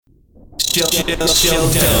Shell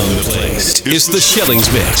down the place. It's the Shellings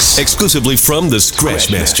Mix, exclusively from the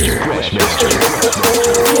Scratchmaster.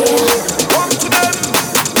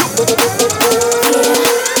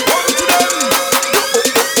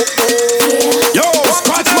 Yo,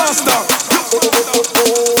 Scratchmaster.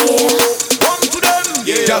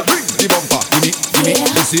 Girl, bring the bumper. Gimme,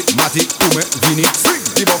 listen, Matty, come, Vini. Swing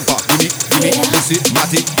the bumper. Gimme, listen,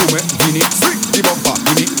 Matty, come, Vini. Swing the bumper.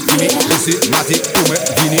 Gimme, listen, Matty, come,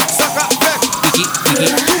 Vini. Sucker, back.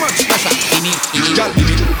 Too much pressure. Girl,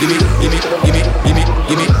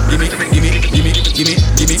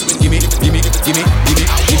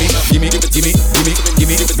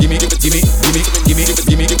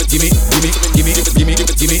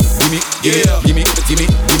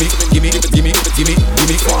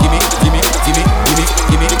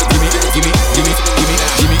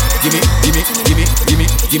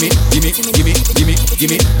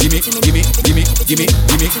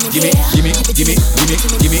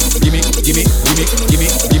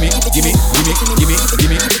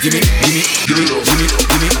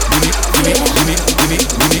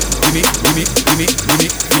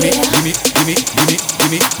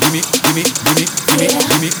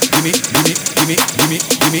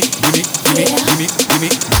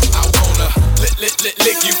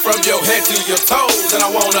 lick you from your head to your toes, and I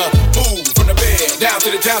wanna move from the bed down to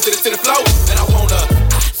the floor, and I wanna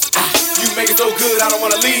you make it so good I don't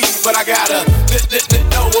wanna leave, but I gotta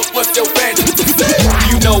know what's your fantasy.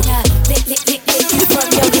 You know, lick you from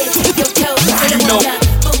your head to your toes, and I wanna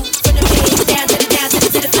move from the bed down to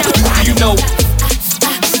the floor. You know,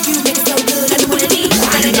 you make it so good I don't wanna leave,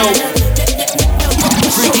 but I gotta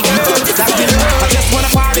freaky girls, I just wanna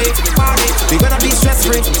party. We gonna be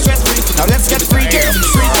stress-free. Now let's get freaky.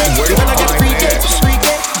 We gonna get freaky.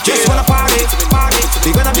 Just wanna party.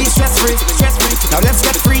 We gonna be stress-free. Now let's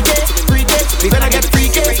get freaky. We gonna get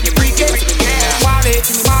freaky. Party.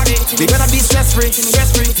 We gonna be stress-free.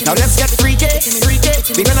 Now let's get freaky.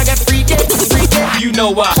 We gonna get freaky. You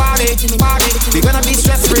know why? Party. We gonna be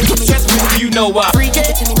stress-free. You know why? Freaky.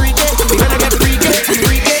 We gonna get freaky.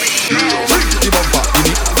 The bumper.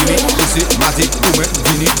 Gimme, Matty, come,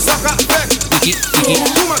 Vini. Sucker, back. Too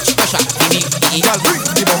much pressure. Girl, bring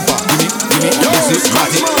the bumper. Gimme,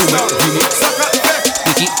 Matty, come, Vini. Sucker, back.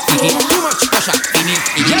 Too much pressure.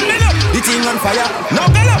 Girl, me up. The thing on fire. No,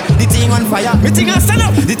 girl up. The thing on fire. Me thing on stand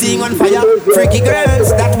up. The thing on fire. Freaky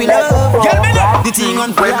girls that we love. Girl, me up. The thing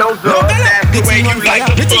on fire. No, girl up. The thing on fire.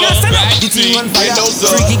 Me thing on stand up. The thing on fire.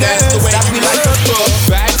 Freaky girls that we like.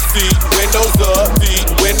 Backseat, windows up,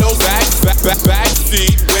 windows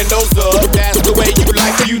backseat, windows up. That's the way you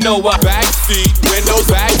like it. You know what? Backseat, windows,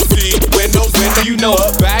 you know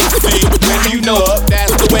what? Backseat, when you know what?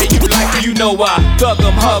 That's the way you like it. You know why? Thug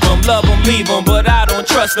 'em, hug 'em, love 'em, leave 'em, but I don't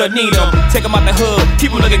trust or need 'em. Take 'em out the hood,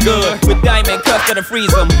 keep 'em looking good with diamond cuffs that'll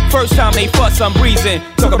freeze 'em. First time they fuss, I'm breezing.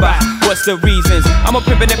 Talk about what's the reasons. I'm a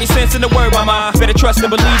pimpin' every sense in the word, mama. Better trust and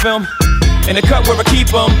believe 'em. In the cut where I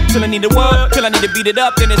keep 'em, till I need the word, till I need to beat it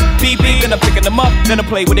up. Then it's beep, then I'm picking them up, then I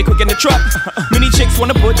play with it quick in the truck. Many chicks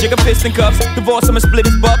wanna put Jigga fist in cuffs, divorce him and split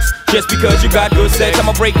his bucks. Just because you got good sex,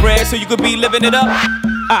 I'ma break bread so you could be living it up.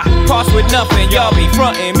 I pass with nothing, y'all be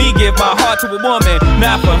frontin'. Me give my heart to a woman,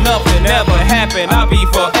 not for nothing, never happen. I'll be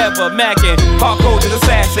forever mackin'. Hardcore as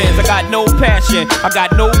assassins, I got no passion, I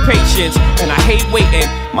got no patience, and I hate waiting.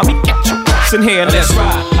 Mommy, get your ass in here and let's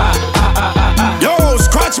ride. Yo,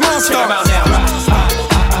 Scratchmaster. Check 'em out now.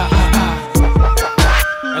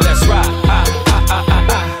 And let's ride.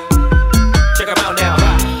 Check 'em out now.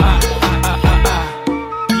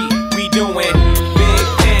 We doing big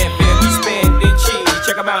pimpin', we spending cheese.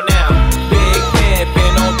 Check 'em out now. Big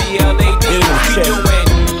pimpin' on BLAD. We doing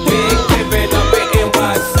big pimpin' up in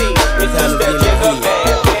NYC. It's just that Jigga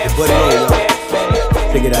bad.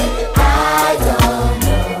 Figure it out.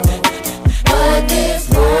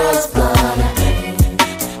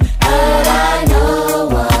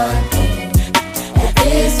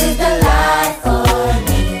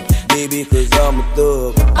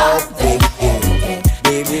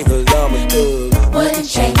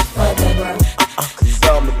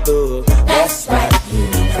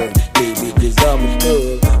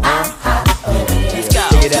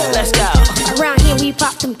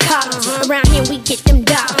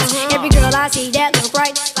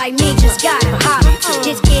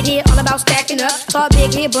 Stacking up, Thought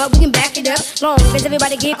big here, but we can back it up. Long as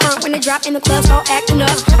everybody get crunk when they drop in the club, start acting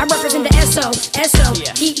up. I represent the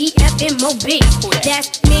S-O-S-O-D-E-F-M-O-B.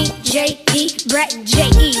 That's me, J-D, Brat,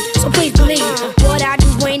 J-E. So please believe what I do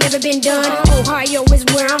ain't never been done. Ohio is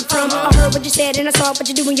where I'm from. I heard what you said and I saw what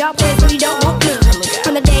you do in y'all place, but you don't want none.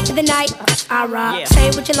 From the day to the night, I rock.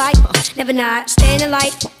 Say what you like, never not. Stay in the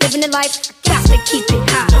light, living the life. Got to keep it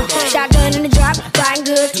hot. Shotgun in the drop, riding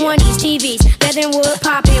good 20s, TVs, leather and wood,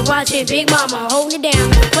 popping, watching Big Mama, holding it down.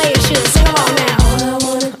 The players should sing along now. All I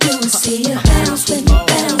wanna do is see you bounce with me,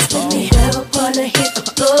 bounce with me. Grab a partner, hit the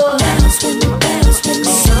floor, bounce with me, bounce with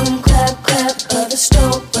me. Some clap, clap, other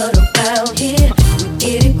stomp, but around here we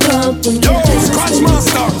get it crump when you dance with me.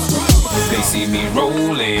 They see me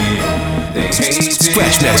rolling, they hate it.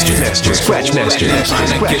 Scratch Master.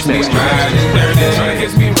 Tryna catch me riding dirty, tryna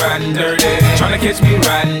catch me riding dirty, tryna catch me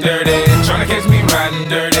riding dirty, tryna catch me riding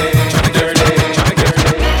dirty, tryna dirty, tryna dirty.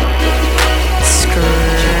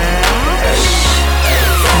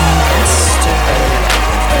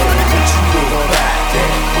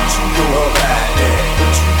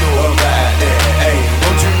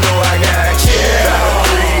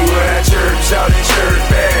 Shout at church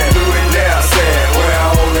band, do it now, sad. Where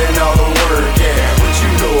I'm holding all the work, yeah. What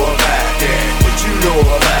you know about that? What you know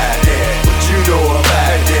about that? What you know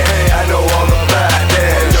about that? Hey, I know all about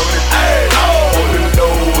that. Know the wanna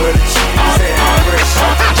know where the cheese at? Fresh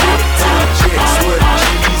off the jet, chicks, where the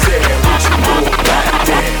cheese at? What you know about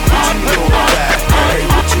that? What you know about that?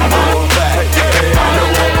 Hey, what you know about that? Hey, I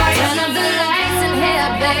know all about that. Turn up the lights in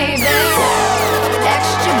here, baby.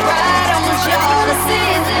 Extra bright, I want y'all to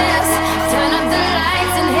see this. Turn up the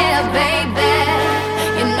lights in here, baby.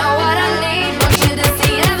 You know what I need. Want you to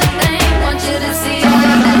see everything. Want you to see all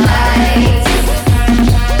of the lights.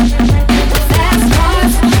 Fast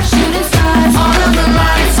cars, shooting stars. All of the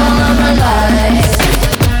lights, all of the lights.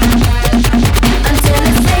 Until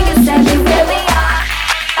the singers tell me where we are.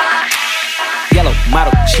 Yellow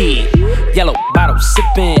model kid, yellow bottle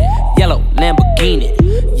sipping, yellow Lamborghini,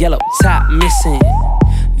 yellow top missing.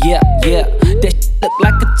 Yeah, that look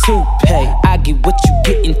like a toupee. I get what you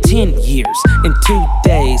get in 10 years, in 2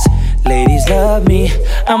 days. Ladies love me,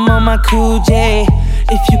 I'm on my cool J.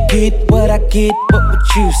 If you get what I get, what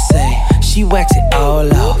would you say? She wax it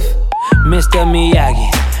all off, Mr. Miyagi.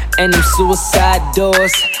 And them suicide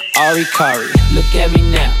doors, Ari Kari. Look at me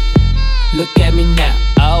now, look at me now,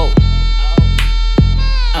 oh.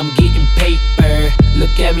 I'm getting paper,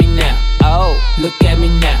 look at me now, oh. Look at me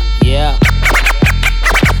now, yeah.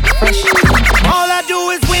 Fresh. All I do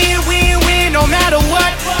is win, win, win, no matter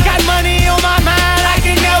what. Got money on my mind, I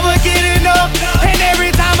can never get enough. And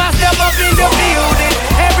every time I step up in the building,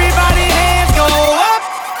 everybody hands go up,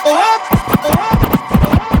 up, up.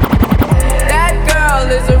 That girl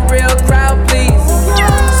is a real crowd, please.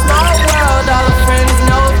 Small world, all her friends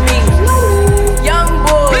know me. Young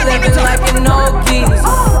boy living like an old geese.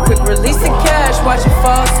 Quick release the cash, watch it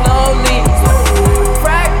fall slowly.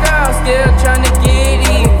 Frat girl still trying to get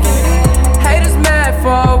in. Haters mad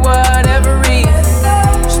for whatever reason.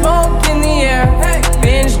 Smoke in the air,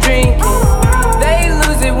 binge drinking. They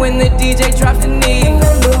lose it when the DJ drops the knee.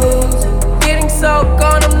 Getting so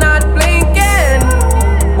gone, I'm not blinking.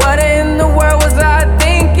 What in the world was I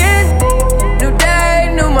thinking? New day,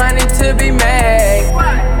 new money to be made.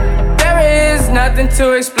 There is nothing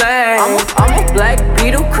to explain. I'm a black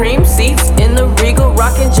Beetle, cream seats in the Regal,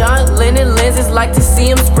 rocking John Lennon lenses, like to see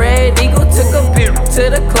him spread eagle. Took a beer to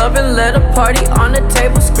the club and let a party on the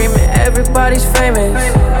table, screaming everybody's famous.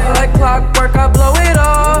 Like clockwork, I blow it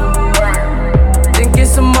all, then get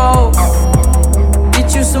some more.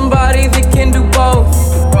 Get you somebody that can do both.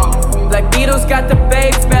 Black Beatles got the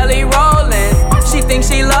babes belly rolling. She thinks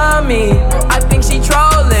she love me, I think she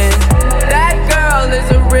trolling. That girl is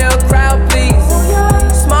a real crowd, please.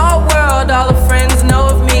 Small world, all her friends know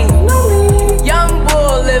of me. Young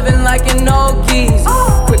bull living like an old geese.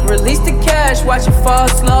 Quick release the cash, watch it fall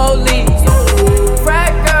slowly.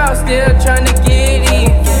 Frat girl still trying to get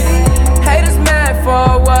in. Haters mad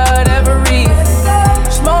for whatever reason.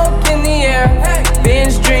 Smoke in the air,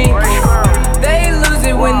 binge drink. They lose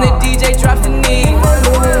it when the DJ drops the knee.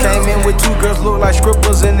 Came in with 2 girls, look like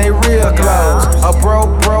strippers in they real clothes. A broke,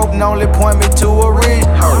 only point me to a rich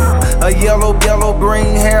hoe. A yellow,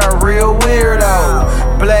 green hair, real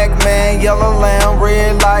weirdo. Black man, yellow lamb,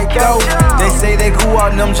 red like dope. They say they grew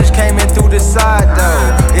out, them just came in through the side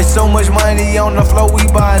though. It's so much money on the floor, we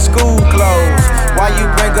buying school clothes. Why you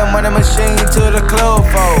bring a money machine to the club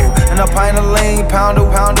for? And a pint of lean, pounder,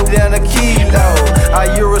 then a kilo. I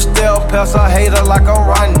Eurostyle, pass a hater like a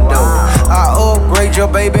Rondo. I upgrade your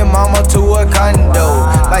baby mama to a condo.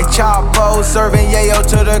 Like Chapo, serving yayo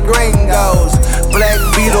to the gringos. Black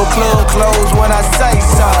Beetle club closed when I say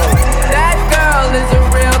so. That girl is a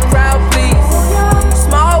real crowd, please.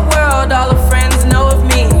 Small world, all her friends know of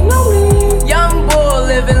me. Young bull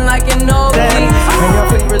living like an old king.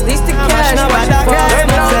 Quick release the cash, watch it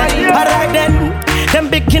fall. Alright then, them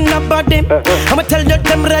picking up body. I'ma tell you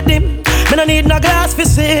them ready. Me no need no glass for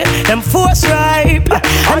see. Them force ripe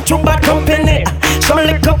and too bad company. Some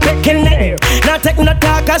liquor picking it. Now take no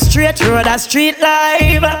talk a straight road, a street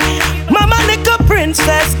life. Mama little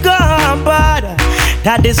princess gone bad.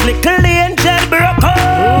 Daddy's little angel broke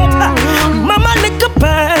out. Mama little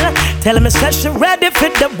pearl, tell me say she ready for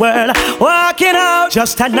the world. Walking out,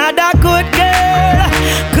 just another good girl.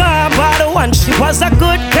 Gone bad once she was a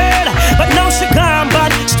good girl, but now she gone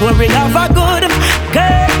bad. Story of a good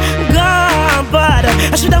girl. Gone bad,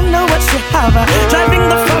 and she don't know what she have. Driving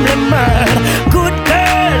the family mad. Good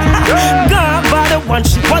girl, gone bad once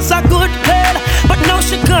she was a good girl, but now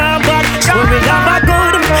she gone bad. Story of a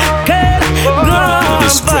good girl. Gone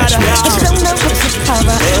bad, and she don't know what she have.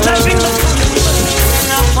 Driving the family mad.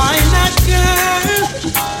 I find that girl,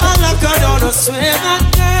 I like her down, I swear that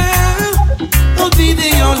girl will be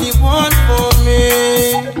the only one for me,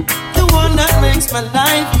 the one that makes my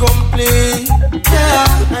life complete.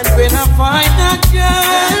 Yeah, and when I find that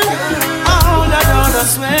girl, I hold her down, I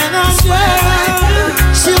swear that girl,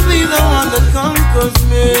 she'll be the one that conquers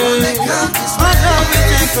me. My love will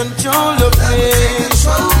take control of me.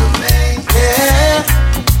 Yeah,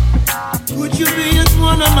 would you be at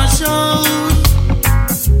one of my shows?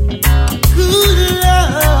 Good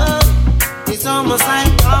love, it's almost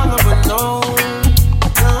like all of alone.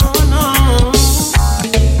 No.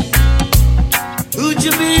 Would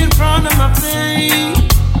you be in front of my face?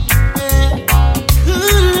 Yeah.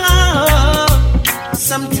 Good love,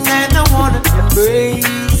 something that I wanna embrace.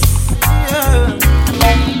 Yeah.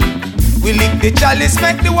 We lick the chalice,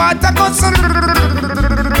 make the water go so.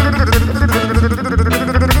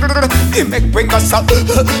 He make bring us up,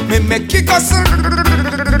 me make kick us.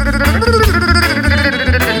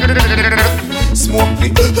 Smoke the,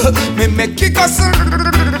 me make kick us.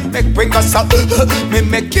 Make bring us up, me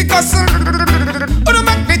make kick us. Oh,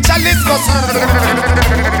 make the chalice go so.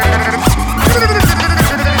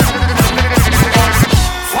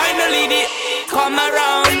 Finally the come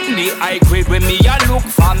around, the high grade when me a look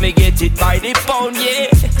for me get it by the pound,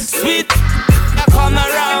 yeah. Sweet, I come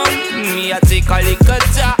around, me a take a little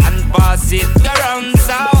jar and pass it around.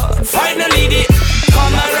 So finally the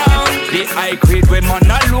come around, the high grade when man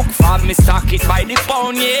a look for me stock it by the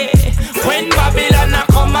pound, yeah. When Babylon a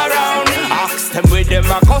come around, ask them where them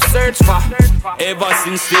a go search for. Ever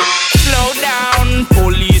since they slow down,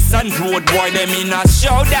 police and road boy them in a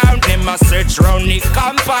showdown. Them a search round the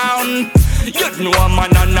compound. You know a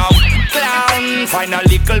man and a clown. Find a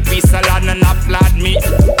little piece of land and applaud me.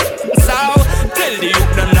 So tell the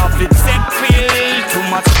youth them not fit set feel too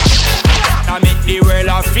much. I make the world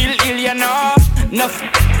I feel ill, you know. Enough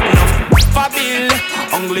for bill.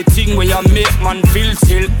 Only thing where you make man feel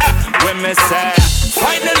still. When me say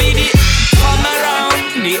finally the come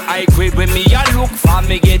around, the high grade when me a look for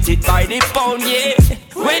me get it by the pound, yeah.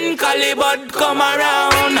 When Calibut come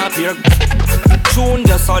around, up here tune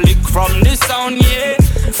just a lick from the sound, yeah.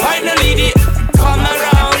 Finally the come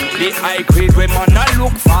around, the high grade when man a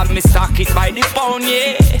look for me stock it by the pound,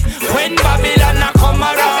 yeah. When Babylon a come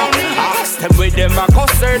around, ask them where them a go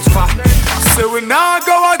search for. Say we now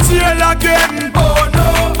go to jail again, oh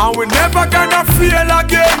no, and we never gonna feel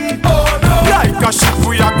again, oh no. Like a ship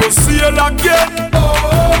we a go sail again,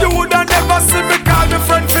 oh. You woulda never see me call me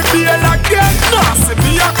friend for bail again. Nah, see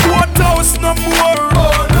me a courthouse no more,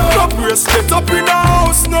 oh no. No bracelet up in the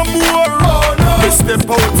house no more, oh no. Me step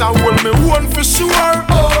out and hold me one for sure,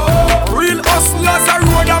 oh. Real hustlers a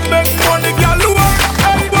road and make money galore.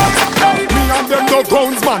 Hey, hey. Me and them no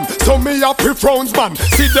grounds man, so me a pre-frowns man.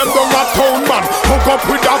 See them down a town man, hook up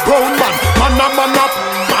with a brown man. Man a man up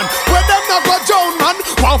man, where them not go down man.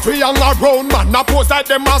 One free and a round man, now pose like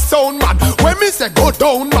them a sound man. When me say go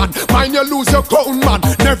down man, mind you lose your crown man.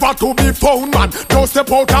 Never to be found man, don't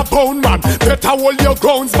step out a bound man. Better hold your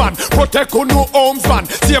grounds man, protect on no homes man.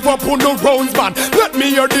 Save up on no rounds man, let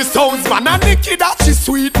me hear the sounds man. And Nikki that she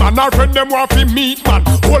sweet man, her friend them want to meet man.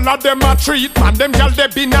 All of them a treat man, them girl they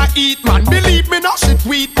been a eat man. Believe me now shit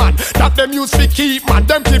weed man, that them use to keep man.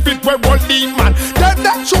 Them keep it where one lean man, them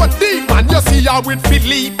that show deep man. You see her with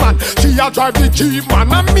Philippe man, she a drive the Jeep man.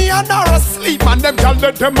 And me and her asleep, man. Them girl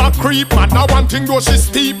let them a creep, man. Now one thing though she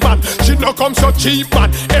steep, man. She no come so cheap,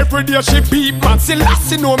 man. Every day she beat, man. See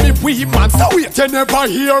lassie know me weep, man. So wait you never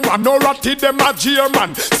hear, man. No ratty them a jeer,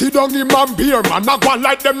 man. Sit down in man beer, man. I go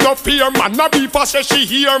like them no fear, man. Na beef a say she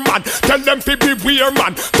hear, man. Tell them fi be weird,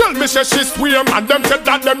 man. Tell me say she swear, man. Them say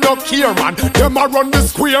that them no care, man. Them a run the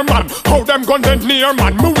square, man. How them gun them near,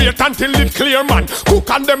 man. Me wait until it clear, man. Cook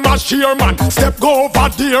and them a shear, man. Step go over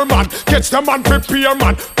there, man. Catch them and prepare,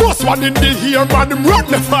 man. Boss one in the ear, man. Them run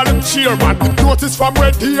the fall them cheer, man. Notice from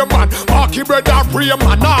where dear, man. Marky bread and rear,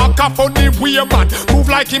 man. Knock off on the way, man. Move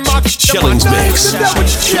like him, man. Shellings Mix.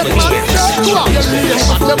 Shellings Mix.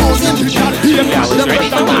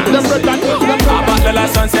 About the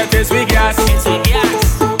last sunset is we gas.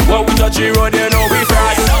 When we touch the road, you know we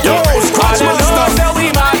fast. Yo, Scratch Master. So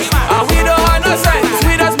we mad, and we don't have no sense.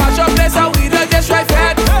 We just smash up place and we don't get straight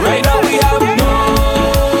fed. Right now we have no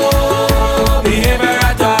behavior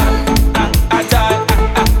at all. At all.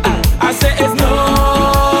 I say it's no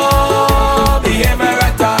behavior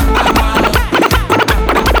at all.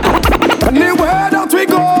 Anywhere that we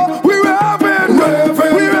go, we raving.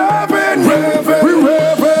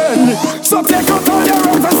 So take out all your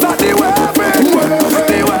roads and start the waving.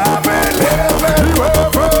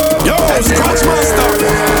 Yo, Scratch Master.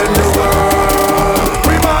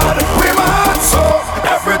 We mad, so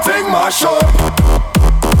everything mash up.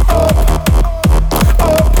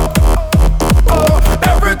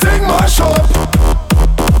 Everything mash up.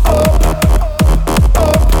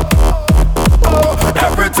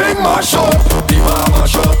 Everything mash up. The bar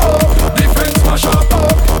mash up. The fence mash up.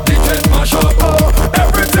 The tent mash up.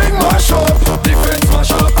 Everything mash up. The fence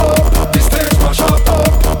mash up. The stage mash up.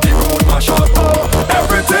 The road mash up.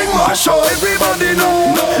 Everything mash up. Everybody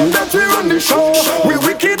know that we run the show. We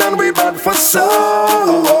wicked and we bad for so.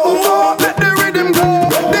 Let the rhythm go.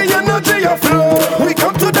 The energy a flow. We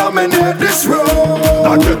come to dominate this road.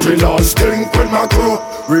 I get the last thing with my crew.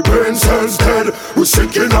 We brain cells dead. We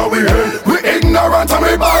sick in our head. We ignorant and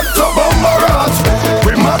we back to Bumbarat.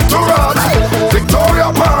 We mad to rat.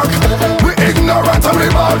 Victoria Park. We ignorant and we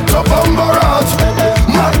back to Bumbarat.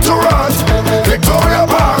 Mad to rat. Victoria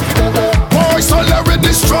Park. Boys, so let we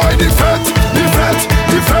destroy the fete.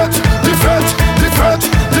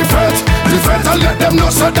 And let them know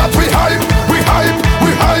so that we hype.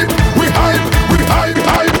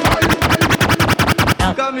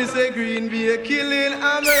 Come me say Green be a killing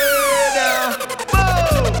and murder.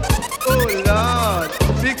 Oh Lord,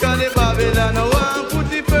 because the Babylon no one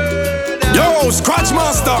put it further. Yo, Scratch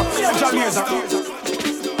Master.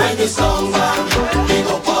 When the song bang, we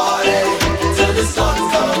go party till the sun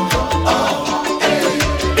come. Oh, hey,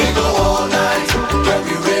 we go all night when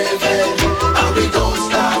we raving and we don't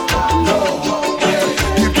stop. No, hey,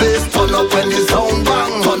 the place turn up when the sound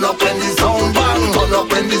bang, turn up when the sound bang, turn up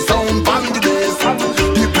when the sound bang.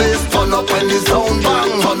 The place turn up when the sound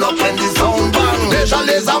bang, turn up when the sound bang. Déjà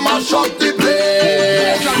les a mash up the place.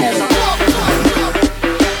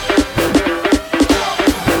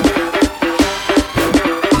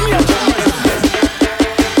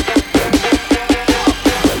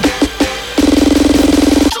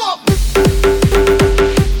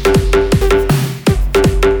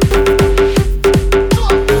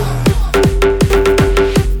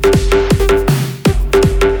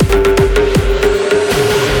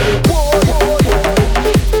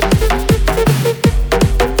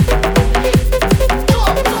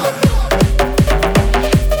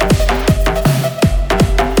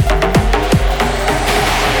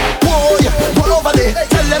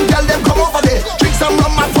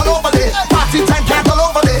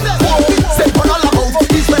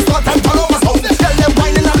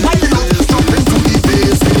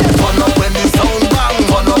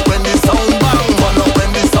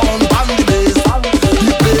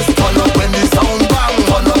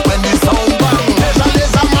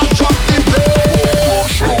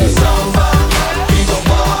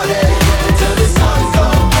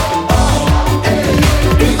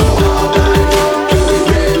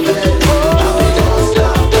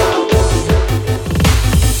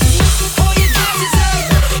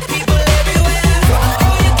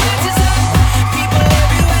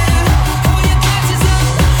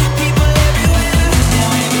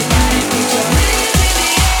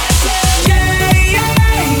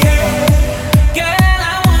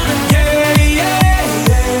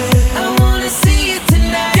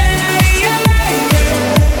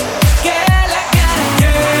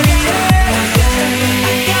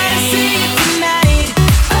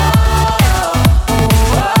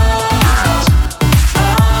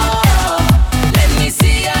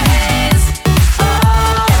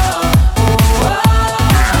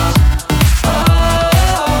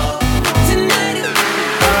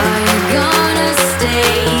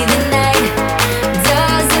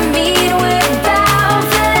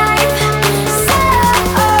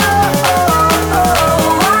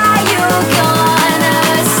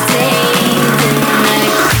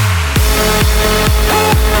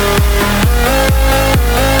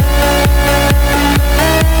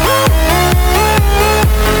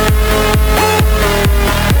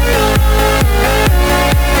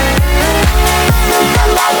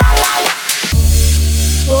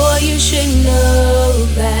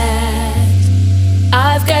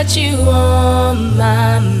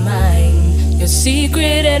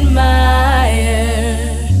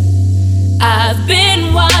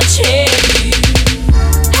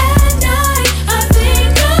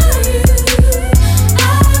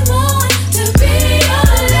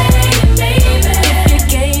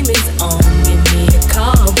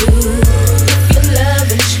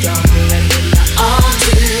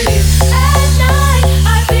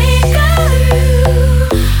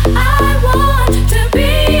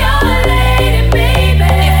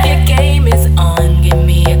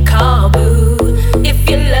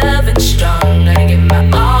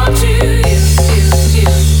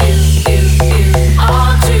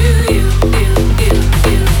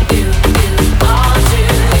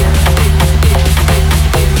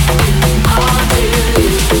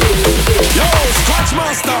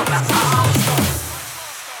 monster.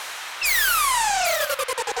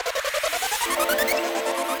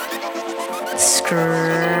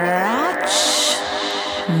 Scratch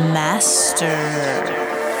Master.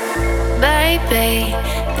 Baby,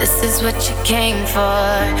 this is what you came for.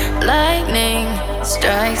 Lightning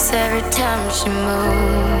strikes every time she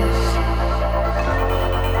moves,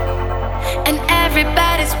 and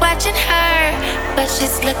everybody's watching her, but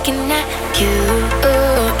she's looking at you.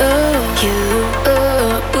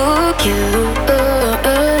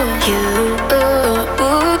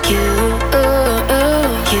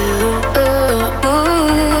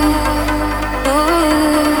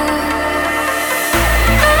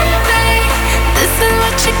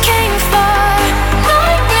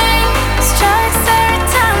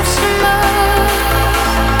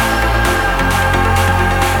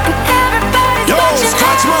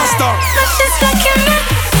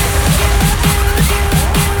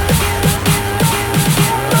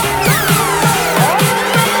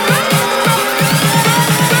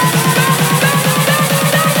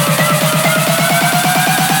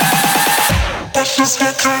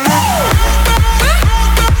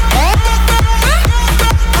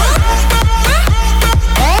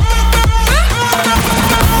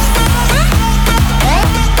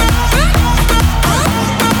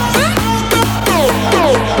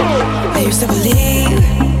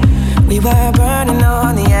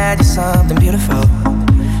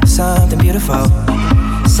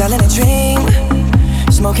 Selling a dream,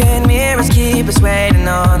 smoking mirrors keep us waiting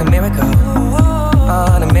on a miracle,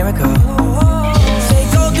 on a miracle. They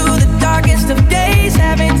go through the darkest of days,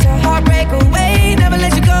 having to heartbreak away. Never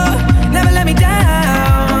let you go, never let me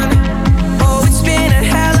down. Oh, it's been a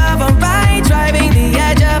hell of a ride, driving the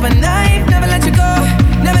edge of a knife. Never let you go,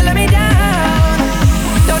 never let me down.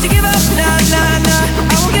 Don't you give up, nah, nah, nah.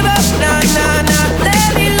 I won't give up, nah, nah, nah.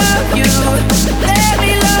 Let me love you, let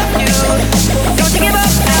me love you. Don't you give up,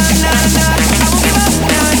 nah, nah, nah. I won't give up,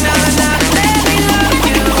 nah, nah, nah. Let me love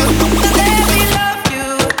you, let me love you.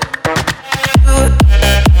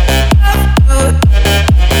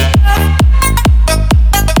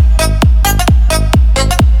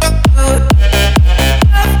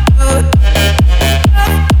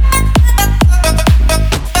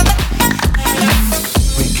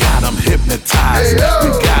 We got 'em hypnotized. We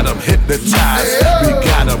got 'em hypnotized. We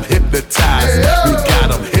got 'em hypnotized. We got 'em hypnotized. We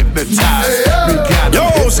got 'em hypnotized.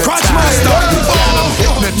 Scratch Master. We got 'em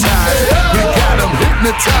hypnotized. We got 'em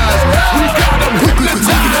hypnotized. We got 'em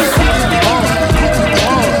hypnotized.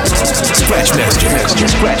 Scratch Master.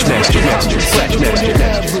 Scratch Master. Scratch Master.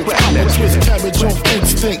 Twist cabbage off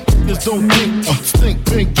instinct. Niggas don't think, stink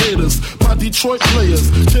pink gators. My Detroit players,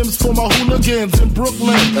 Tim's for my hooligans in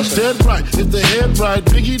Brooklyn. Dead right, if the head right,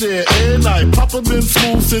 Biggie there, and night. Papa been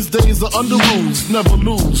smooth since days of under rules. Never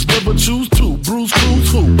lose, never choose to. Bruise,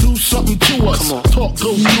 cruise, who? Do something to us. Talk,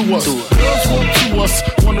 go through us. Girls want to us,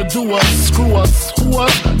 wanna do us, screw us, who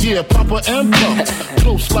us? Yeah, Papa and Pump.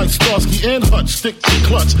 Close like Starsky and Hutch, stick to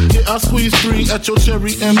clutch. Yeah, I squeeze 3 at your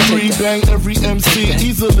cherry M3. Bang every MC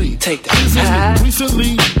easily. Take that. Easily.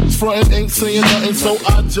 Recently, frontin' ain't saying nothing, so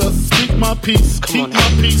I just speak my peace. Keep my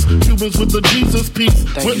peace. Cubans with the Jesus peace.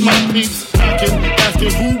 With my peace. Packing,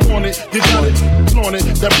 asking who want it. You got it, flaunt it.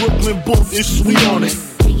 That Brooklyn boat is sweet on it.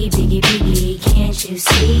 Biggie, biggie, biggie, can't you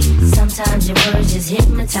see? Sometimes your words just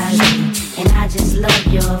hypnotize me, and I just love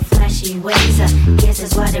your flashy ways. I guess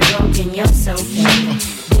that's why they're broken, you're so fake.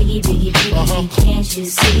 Biggie, biggie, biggie, can't you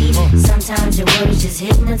see? Sometimes your words just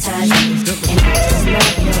hypnotize me, and I just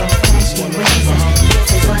love your flashy ways. I guess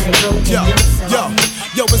that's why they're broken, you're so fake.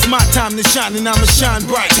 Yo, it's my time to shine and I'ma shine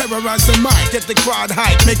bright. Terrorize the mic, get the crowd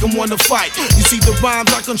hype, make them wanna fight. You see the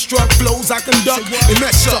rhymes I construct, flows I conduct, and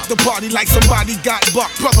mess up the party like somebody got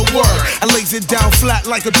bucked. Brother word, I lays it down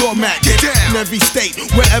flat like a doormat. Get down in every state,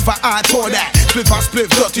 wherever I tour that. Split by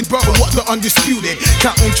split, dirty brother, what the undisputed.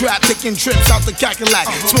 Counting trap, taking trips out the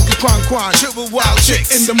Cadillac. Smoking quan, chill with wild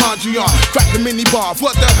chicks in the Mondrian. Crack the mini bar,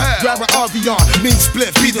 what the hell? Grab an RV on, mean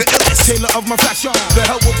split, be the illest tailor of my fashion. The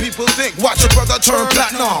hell will people think? Watch your brother turn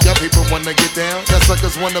platinum. Y'all people wanna get down? Y'all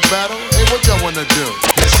suckers wanna battle? Hey, what y'all wanna do?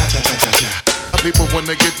 Y'all people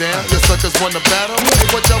wanna get down? Y'all suckers wanna battle? Hey,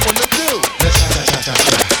 what y'all wanna do?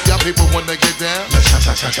 Y'all people wanna get down?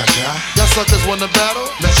 Y'all suckers wanna battle?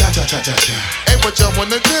 Hey, what y'all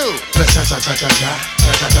wanna do?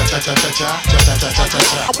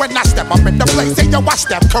 When I step up in the place, say yo, I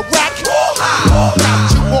step correct.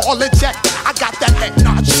 Got you all in check. I got that head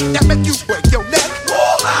notch that make you break your neck.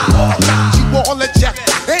 I got you all in check,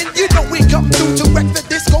 and you know we come through to wreck the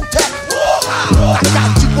discotheque. I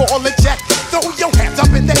got you all in check. Throw your hands up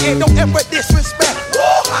in the air, don't ever disrespect.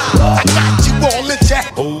 I got you all in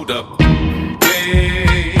check. Hold up,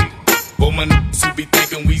 hey.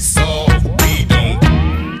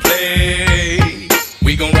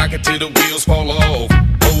 heels fall off.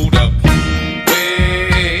 Hold up,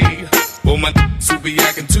 wait. Woman, so be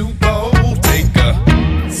acting too bold. Take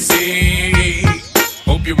a seat.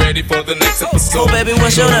 Hope you're ready for the next episode. Oh, baby,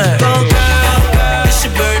 what's your name? Go, girl, it's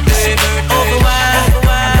your birthday. Over wine,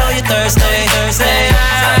 I know you're Thursday.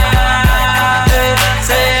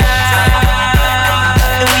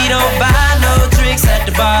 And we don't buy no drinks at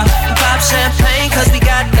the bar. Pop champagne, cause we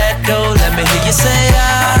got that dough. Let me hear you say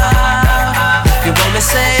ah. You want me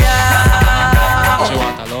say ah. She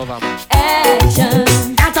want a lover. Action.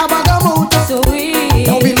 That's a bag of mood. Sweet.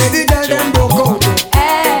 Now we made the girl them broke out.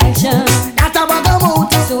 Action. That's a bag of mood.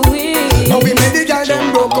 Sweet. Now we made the girl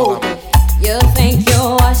them broke out. You think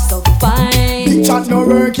you're so fine. Big chat no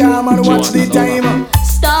work, yeah, man, watch the time.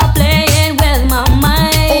 Stop playing with my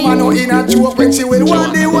mind. Oh, man, no in a joke when she will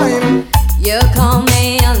want the wine. You call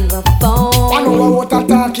me on the phone. I know what a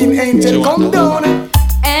talking angel come down.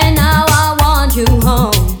 And now I want you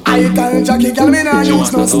home. I tell Jackie, girl, me nah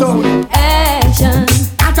use no stone. Action.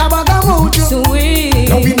 At a bag of mood. Sweet.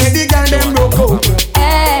 Now we made the girl them broke out.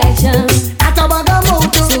 Action. At a bag of mood.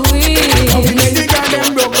 Sweet. Now we made the girl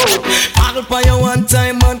them broke out. Paddle by your one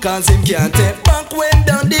time man, cause him can't take back when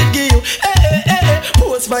down did give you.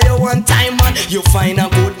 Post by your one time man, you find a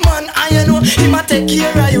good man, and you know him a take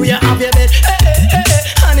care of you, you have your bed.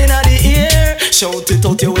 Hand in the ear, shout it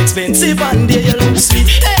out, you expensive, and there you look sweet.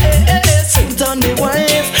 Sit on the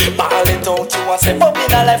wife, ball it out, you a say, pop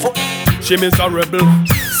in a life. She miserable,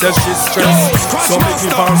 says she's stressed. So make me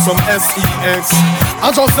find some sex.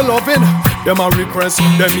 I just loving them a request.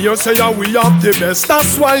 Them here say yeah, we have the best.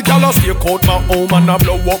 That's why y'all stay out my home and I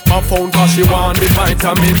blow up my phone, cause she want the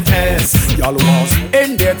vitamin S. Y'all was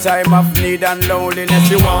in their time of need and loneliness.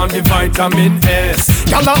 She want the vitamin S.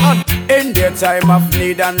 Y'all on in their time of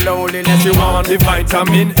need and loneliness. She want the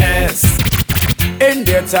vitamin S. In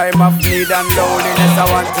their time of need and loneliness, I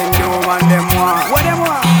want to know and them want. What them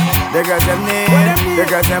want? The girls them need, the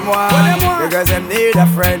girls them want, the girls them need a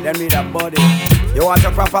friend, them need a buddy. You want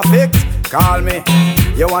a proper fix? Call me.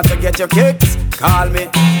 You want to get your kicks? Call me.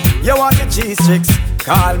 You want the cheese tricks?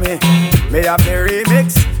 Call me. Me have the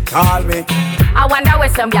remix? Call me. I wonder where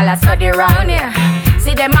some gyal a study round here.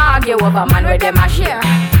 See them argue over man where them a share.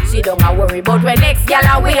 See don't a worry about when next gyal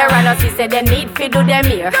a wear. And us say them need fi do them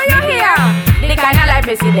here. Do you hear? The kind of life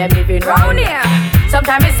we see them living round here.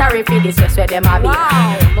 Sometimes it's sorry for this where them a be.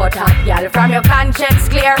 But hot gyal from your conscience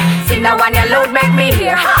clear. See now when your load make me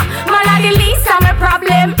hear. Ha! Man a the least of my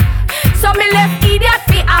problem. So me left idiot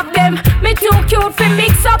fi have them. Me too cute fi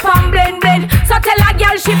mix up and blend. So tell a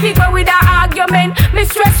girl she fi go with her argument. Me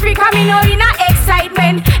stress free cause me know in a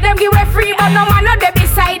excitement. Them give away free but no man no dey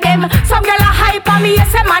beside them. Some girl a hype on me,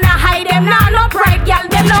 yes a man a hide them. Nah no pride girl,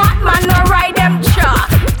 them no hot man no ride them. Cha.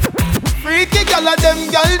 Freaky girl a them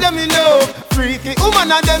girl them me love. Freaky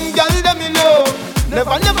woman a them girl them me love.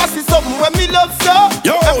 Never see something when me love so.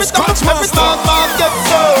 Yo, every time man get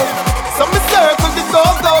so. So me circle the go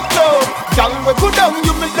club. Girl we go down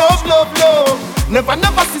you me love.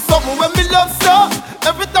 Never see something when me love so.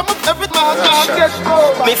 Every time man get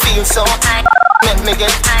so. Me feel so high, make me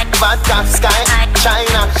get high. Vodka sky,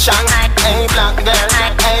 China, Shanghai. Hey black girl,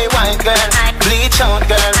 hey white girl, bleach out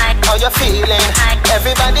girl. How you feeling?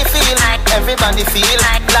 Everybody feel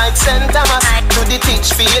like St. Thomas to the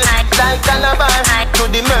teach feel like Calabar to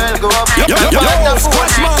the Merle go up.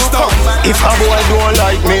 If a boy don't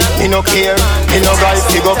like me no care. Me no guy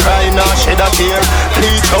fi go cry nah shed a tear.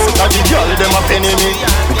 Bleach out a the girl them a penny me.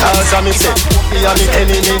 Cause I me say me a me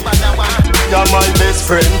enemy. You're my best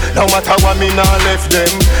friend. No matter what me nah left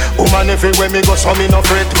them. Woman everywhere me go so me no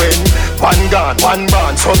fret when. One gun, one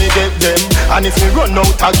band so me get them. And if me run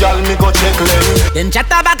out a girl me go check them. Them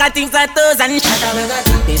chatter back at things like those and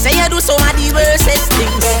they say you do so many worstest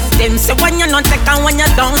things. Them say when you not take and when you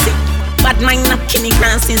don't see. But mine not kill me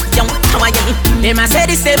grand since young. How are you? Them a say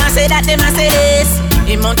this, them a say that, them a say this.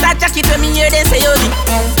 In Mount a jacket when me hear them say you leave.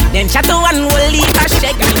 Them chatter one will leave a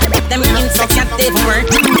shake. Them insects can't take work.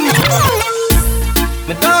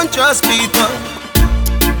 Me don't trust people.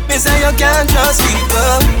 Me say you can't trust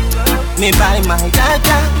people. Me buy my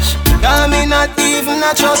cash. Cause me not even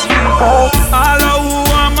a trust you. All of who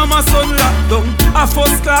want mama son locked down. A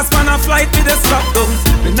first class man a flight with the strap down.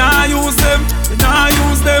 Me nah use them,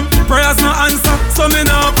 prayers no answer, so me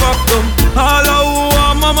nah pop down. All of who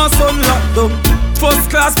want mama son locked down. First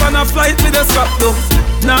class man a flight with the strap down.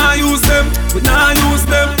 Nah use them, we nah use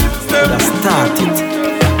them. Start it.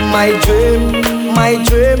 My dream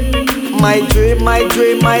my dream, my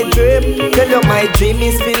dream, my dream. Tell you my dream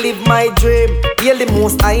is to live my dream. Hear the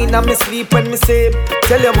most I in me sleep when me sleep.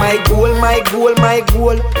 Tell you my goal, my goal, my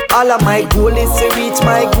goal. All of my goal is to reach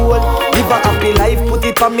my goal. Live a happy life, put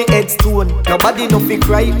it on me headstone. Nobody no fi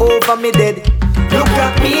cry over me dead. Look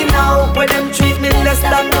at me now, when them treat me less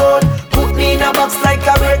than gold. Put me in a box like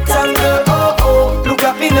a rectangle. Oh oh, look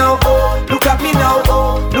at me now. Oh, look at me now.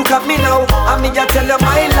 Oh, look at me now. I mean I tell you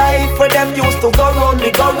my life, where them used to go round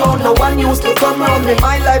me, go round. No one used to come round me.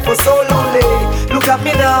 My life was so lonely. Look at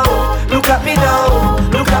me now. Look at me now.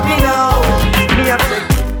 Look at me now. Me a say,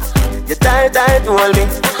 you tight, hold me.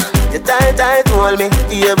 You tight, hold me.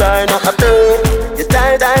 You burn up a play. You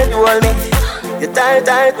tight, hold me. You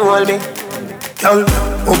tight, hold me. Girl,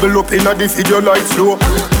 bubble up inna the video like slow.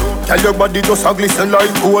 Tell your body just a glisten like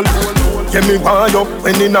gold. Get me wind up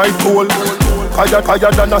when the night cold. Higher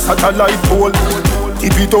than a satellite pole.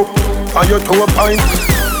 Tip it up on your toe pine.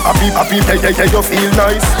 Happy, yeah, you feel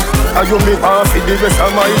nice. And you me want for the rest of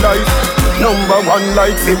my life. Number one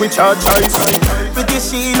like me with our choice. Pretty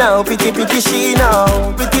she now, pretty she now.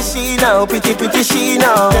 Pretty she now, pretty she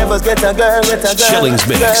now. Never get a girl, Shillings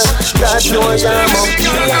mix. God knows I'm up.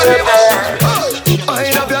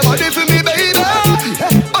 Wind up your body for me, baby.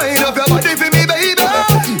 Wind up your body for me, baby.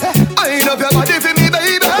 Wind up your body for me,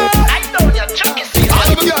 baby. I know you're joking.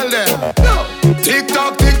 I'm a girl there. Tick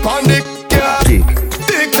tock, tick pon dick, yeah.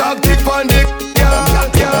 Tick tock, tick pon dick, yeah.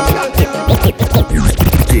 Tick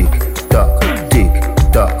tock, tick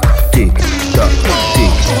tock, tick tock,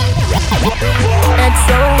 tick.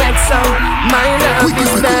 XOXO, my love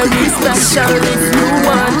is very special. If you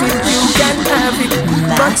want it, you can have it.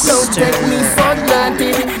 But don't take me for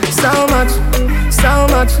granted.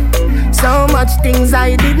 So much things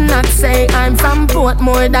I did not say. I'm from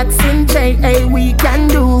Portmore, that's in JA. We can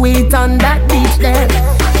do it on that beach there.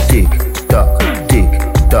 Tick tock, tick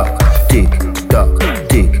tock, tick tock,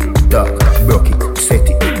 tick tock. Broke it, set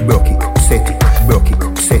it, broke it, set it, broke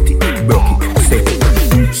it, set it, broke it, set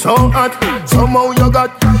it. So hot, somehow you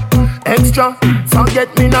got extra.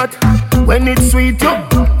 Forget me not when it's sweet. You,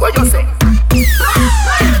 what you say?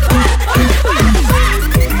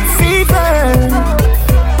 Fever.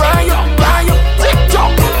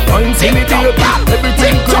 Time see me baby,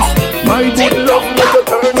 everything crisp. My good love, make a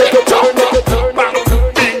turn, make a turn, make a turn. Bang,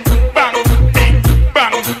 ding, bang, ding,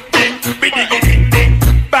 bang, ding, biddy, ding, ding,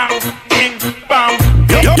 bang, ding, bang.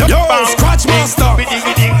 Yo, Scratch Master. Biddy,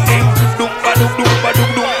 ding, ding, dum ba dum dum ba dum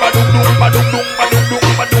dum ba dum dum ba dum dum ba dum dum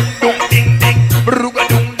ba dum dum ding ding, bruga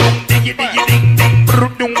dum dum diggy diggy ding ding,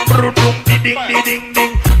 brudum brudum ding ding ding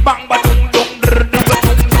ding, bang ba dum dum dum dum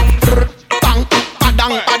dum, bang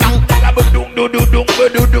padang padang, ba dum dum dum ba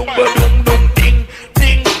dum dum.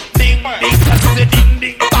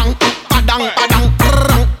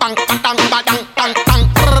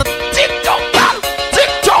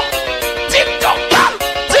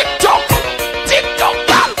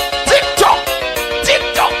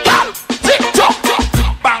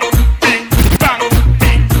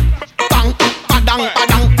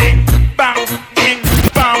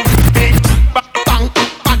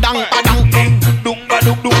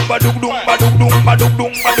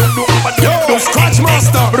 Yo, Scratch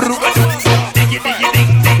Master. Diggy diggy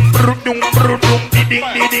ding ding, brudum brudum ding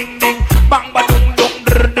ding ding ding, bang ba dum dum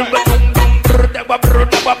dum ba dum dum brudaga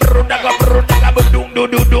brudaga brudaga brudaga ba dum dum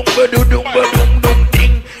dum ba dum dum ba dum dum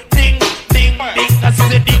ding ding ding ding. I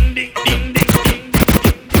say ding ding ding ding ding.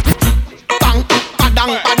 Bang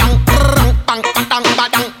padang padang bang padang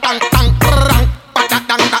padang bang bang bang padang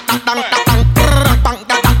dang dang dang dang bang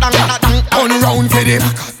dang dang dang. On round for them.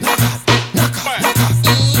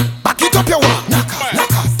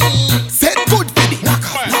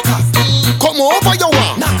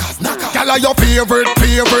 Your favorite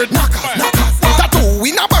tattoo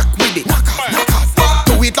in a back with it.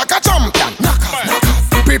 Do it like a champion.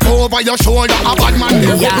 Grip over your shoulder, a bad man.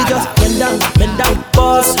 Baby just bend down,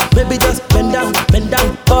 boss. Baby just bend down,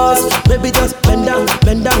 boss. Baby just bend down, boss.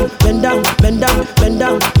 Baby just bend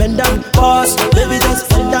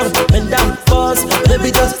down, boss.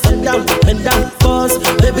 Baby just bend down, boss.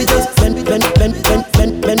 Baby just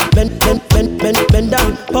bend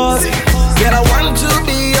down, boss. Girl, I want to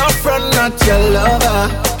be your friend, not your lover.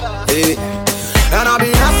 Hey. And I'll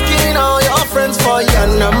be asking all your friends for your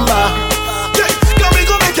number. Yeah, girl, we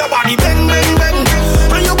gon' make your body bang, bang, bang.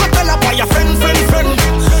 And you gon' tell up by your friend.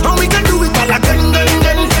 And we can do it all again.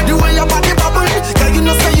 The way your body bubble, girl, you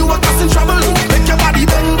know say you are causing trouble. Make your body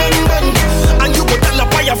bang, bang, bang. And you gon' tell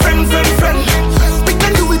up by your friend. We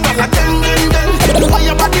can do it all again. The way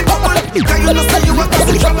your body bubble, girl, you know say you are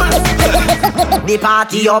causing trouble. The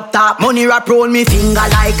party up top, money wrap roll me finger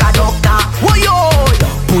like a doctor. Whoa yo,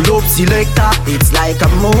 pull up selector. It's like a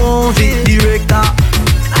movie director.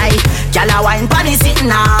 Aye, girl a wine panny sitting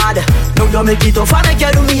hard. Now you make it tough and make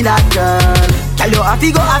you do me that, girl. Girl you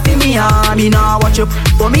happy go happy me on. Me now watch you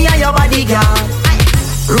for me and your body, girl.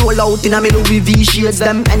 Roll out in a me Louis V shades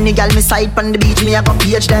them. Any girl me side on the beach me a go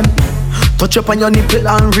page them. Touch up on your nipple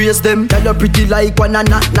and raise them. Girl you pretty like one and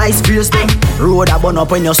not nice face them. Road a burn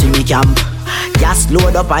up when you see me camp. Gas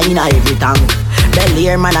load up in a every tank. Belly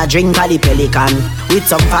air man a drink a the pelican. With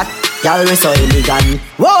some fat, y'all we so elegant.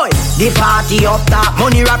 Whoa, the party up top.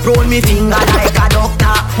 Money wrap roll me finger like a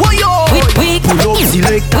doctor. Whoa yo, pull up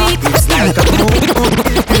selector. It's like a movie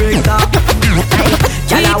director.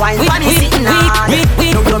 Y'all a wine funny sitting hard.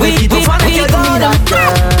 Now you make it fun if you do me that,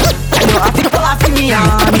 girl. Y'all you happy go happy me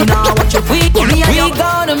and me now watch you. We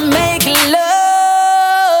gonna make love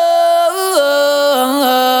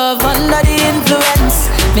under the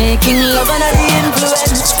influence. Making love under the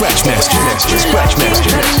influence. Scratch master, scratch master,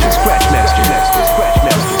 scratch master, scratch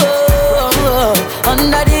master.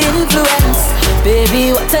 Under the influence,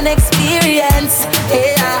 baby, what an experience.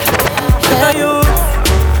 Yeah. You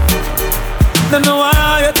don't know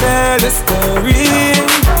how you tell the story.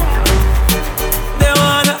 They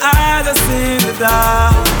wanna hide us in the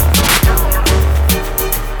dark.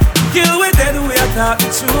 You were dead, we are talking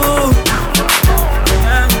true.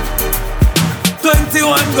 21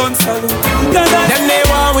 gun salute. Them they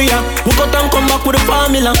want we are. Who got and come back with the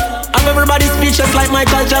formula. Have everybody speechless like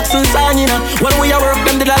Michael Jackson song, you know. When we are work,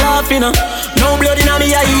 them did a laugh, you know. No blood in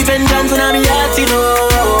me, I even Johnson in me heart, you know.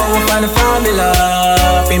 Find the formula.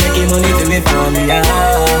 We making money to me formula.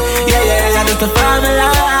 Yeah, that's the formula.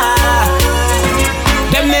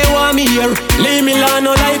 Them they want me here. Leave me alone,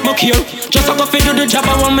 no like muck here. Just a go fi do the job,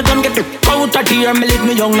 I want me done get the out of here. Me live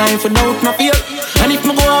me young life without no fear. And if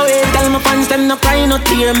me go away, tell my fans them no cry, no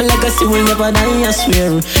tear. My legacy will never die, I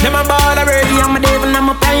swear. Them a ball already, I'm a devil, I'm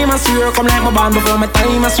a prime, I swear. Come like my band before my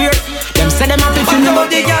time, I swear. Them say them happy feel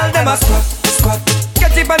about the girl, them a squat, squat.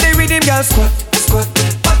 Get it on the rhythm, girl, squat, squat.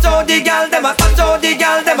 Watch out the girl, them a, watch out the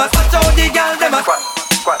girl, them a, watch out the girl, them a squat,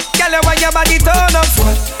 squat. Girl, you want your body turn up,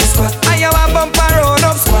 squat, squat. And you want bumper roll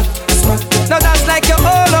up, squat, squat. Now that's like you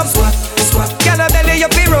all up, squat, squat. Girl, I belly you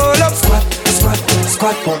be roll up, squat, squat,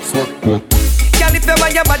 squat, squat. Girl, if you want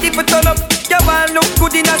your body to turn up, you want look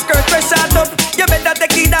good in a skirt, fresh shot up. You better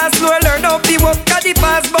take it down slow, learn how to walk. Cause the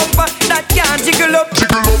fast bumper, that can't jiggle up.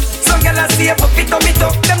 Some girl I see you pop it up.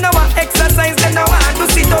 Them no want exercise, them no want to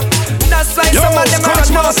sit up. That's why some of them are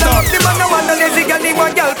run out of. The man no want no lazy girl, the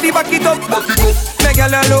one girl, back it up. Make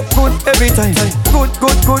girl look good every time. Good,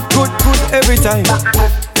 good, good, good, good every time.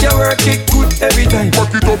 You work it good every time. Back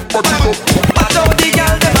it up, back it up. Watch out the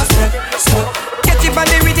girl, them a sweat, sweat. Get you on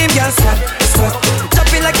the rhythm, girl, sweat, sweat.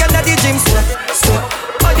 Jumping like you're at the gym, sweat, sweat.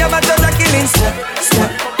 Oh, your body like killing, sweat, sweat.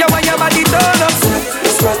 You want your body turn up, sweat,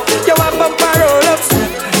 sweat. You want bumper roll up, sweat,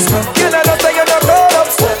 sweat. You don't know so you don't roll up,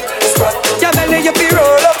 sweat, sweat. Your belly you be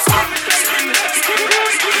roll up.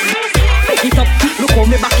 Pick it up, look how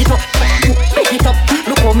me back it up. Pick it up,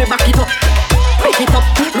 look how me back it up. Pick it up,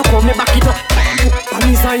 look how me back it up.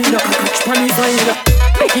 Pani side, catch pani side.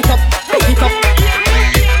 Pick it up, pick it up.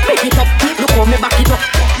 Pick it up, look how me back it up.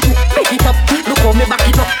 Pick it up, look how me back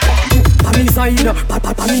it up. Pani side,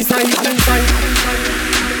 pani side, pani side.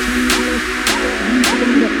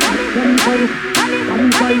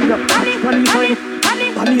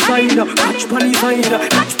 Pani side, catch pani side,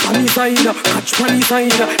 catch pani side, catch pani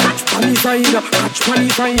side, catch pani side, catch pani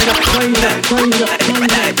side, side. So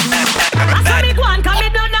me go and come me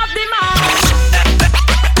don't have the man.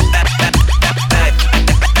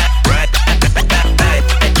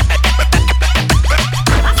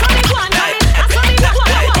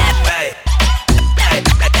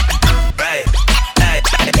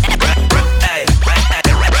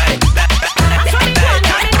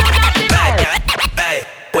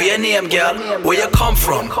 Where your name, girl? Where you come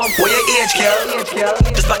from? Where your age, girl?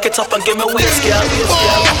 Just back it up and give me waist, girl.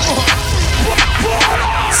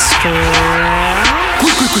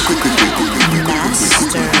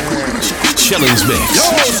 Shellings Mix.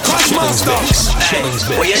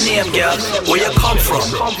 Where your name, girl? Where you come from?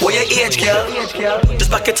 Where your age, girl? Just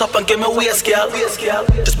back it up and give me waist, girl.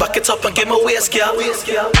 Just back it up and give me waist, girl.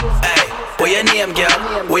 Hey, where your name,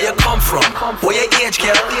 girl? Where you come from? Where your age,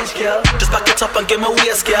 girl? Just back it up and give me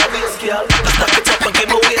waist, girl. Just back it up and give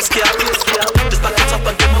me waist, girl. Just back it up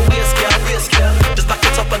and give me waist, girl. Just back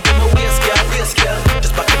it up and give me waist, girl.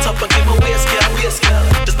 Just back it up and give me waist, girl.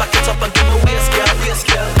 Just back it up and give me waist, girl.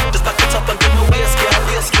 Just back it up and give me waist, girl.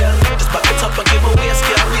 Just back it up and give me waist,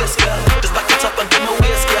 girl. Just back it up and give me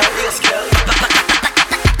waist, girl.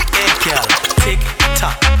 Hey, girl, tick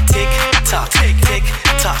tock, tick tock, tick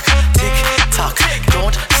tock, tick tock.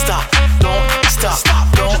 Don't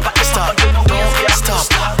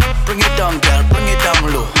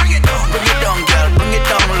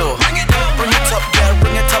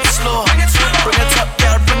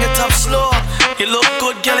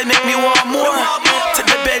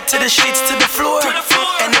the sheets, to the floor.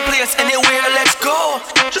 Any place, anywhere, let's go.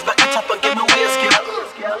 Just back it up and give me waist, girl.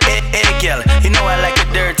 Hey, girl, you know I like it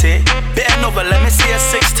dirty. Bend over, let me see a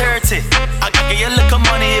 630. I can give you a little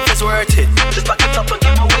money if it's worth it. Just back it up and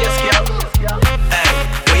give me waist, girl. Hey,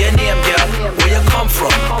 where your name, girl? Where you come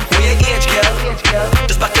from? Where your age, girl?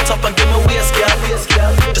 Just back it up and give me waist, girl.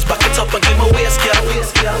 Just back it up and give me waist, girl.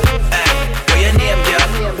 Hey, where your name, girl?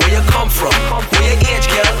 Where you come from? Where your age,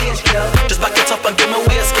 girl? Just back it up and give me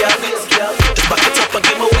waist, girl. Just back it up and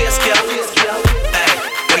give me waist, girl. Hey,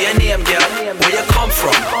 where your name, girl? Where you come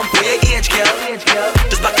from? Where your age, girl?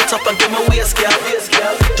 Just back it up and give me waist, girl.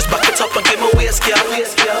 Just back it up and give me waist, girl. Hey,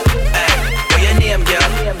 where your name, girl?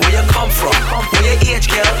 Where you come from? Where your age,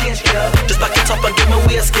 girl? Just back it up and give me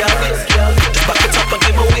waist, girl. Just back it up and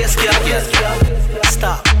give me waist, girl.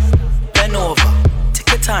 Stop, bend over, take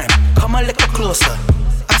your time, come a little closer.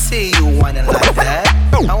 I see you whining like that.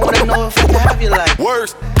 I wanna know if I can have you like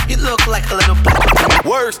worse. You look like a little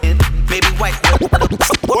worse. Maybe white,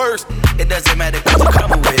 worse. It doesn't matter, cause you're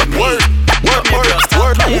coming with me. Worse.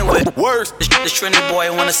 Stop playing with worse. This trendy boy, I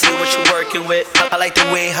wanna see what you're working with. I like the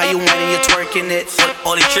way how you whining, you're twerking it.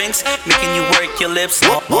 All the drinks, making you work your lips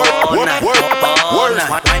all night.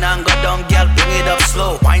 Wine and go down, girl, bring it up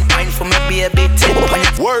slow. Wine for me, be a big tip.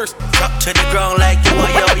 Worse. Drop to the ground like you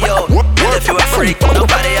are yo. And if you a freak,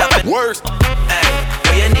 nobody have it. Worse. Hey,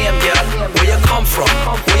 where your name, girl? Where you come from?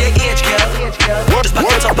 Where your age, girl? Just back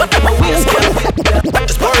it up and give me waist, girl.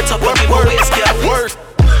 Just back it up and give me waist, girl. Worse.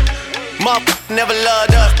 Mom never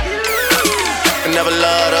loved her. Never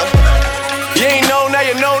loved her. You ain't know now,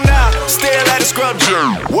 you know now. Still at a scrub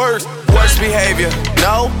gym. Worse behavior.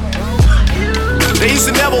 No. They used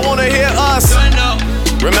to never wanna hear us.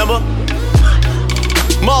 Remember?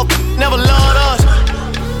 Mom never loved us.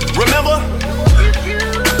 Remember?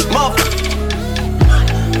 Mom.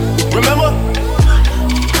 Remember?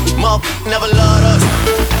 Mom never loved us.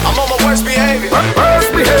 I'm on my worst behavior.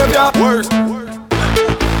 Worst behavior. Worst.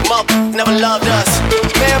 Mom never loved us.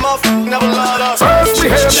 Man, mom never loved us. Worst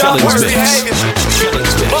behavior. Worst behavior.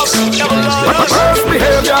 Mom never loved us. Worst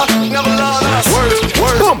behavior. Never loved us. Worst.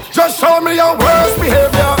 Boom. Just show me your worst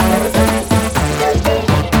behavior.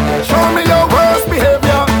 Show me your worst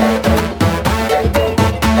behavior.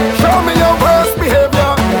 Show me your worst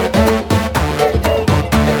behavior.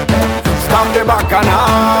 Stop the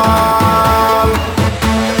bacchanal.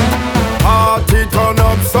 Party turn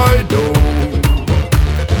upside down.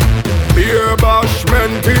 Beer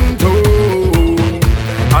bashment in town.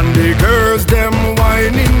 And the girls them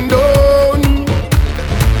whining down.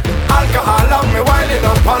 Alcohol and me whining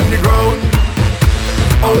up on the ground.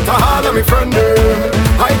 Out of all of me friend them,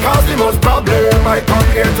 I cause the most problem. I come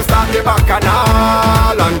here to start the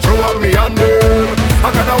bacchanal and throw up me on them.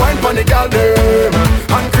 I gotta wine for the girl them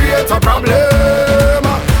and create a problem.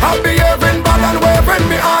 I'm behaving bad and waving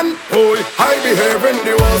me on. Oh, I behave in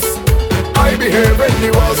the worst. I behave in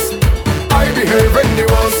the worst. I behave in the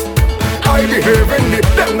worst. I behave in the.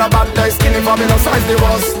 Them not bad like skinny for me no size the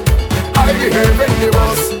worst. I behave in the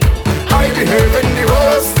worst. I behave in the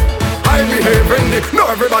worst. I behave in the. No,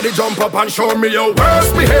 everybody jump up and show me your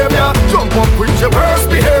worst behavior. Jump up with your worst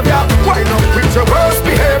behavior. Wind up with your worst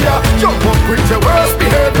behavior. Jump up with your worst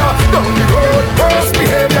behavior. Down the road, worst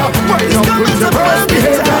behavior. Wind up with your worst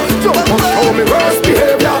behavior. Jump up, show me worst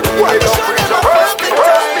behavior. Wind up with your worst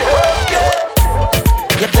behavior.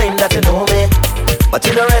 You claim that you know me, but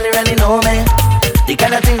you don't really know me. The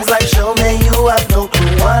kind of things like show me, you have no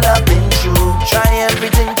clue what I've been through. Try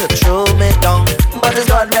everything to throw me down, but it's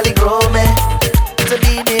God really grow me to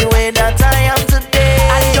be the way that I am today.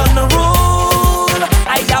 I done the rule,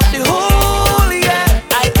 I have the whole, yeah.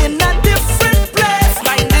 I'm in a different place,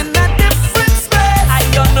 finding a different space. I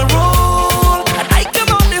done the rule, and I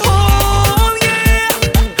come on the whole, yeah.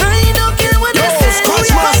 I don't care what they say.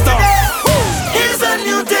 Scratch Master. Here's a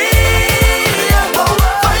new day.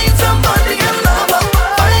 Find somebody and love up.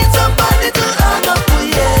 Find somebody to hug up,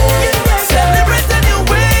 yeah. Celebrate a new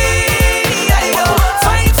way.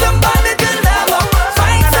 Find somebody to love up.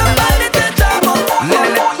 Find somebody to love up.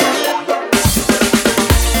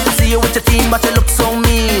 I see you with your team, but you look so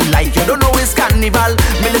mean. Like you don't know it's carnival.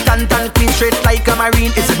 Militant and clean, straight like a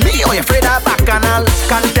marine. Is it me or you afraid of bacchanal?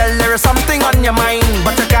 Can't tell there is something on your mind,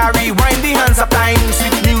 but you can't rewind the hands of time.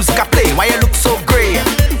 Sweet music I play, why you look so grey?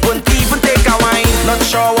 Won't even take a wine. Not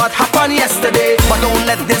sure what happened yesterday, but don't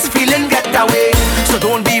let this feeling get away. So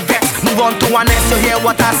don't be vexed, move on to one next. So hear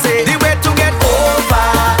what I say. The way to get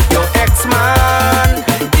over your ex-man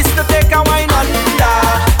is to take a wine under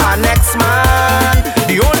an ex-man.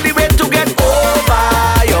 The only way to get over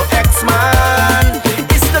your ex-man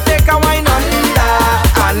is to take a wine under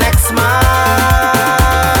an ex-man.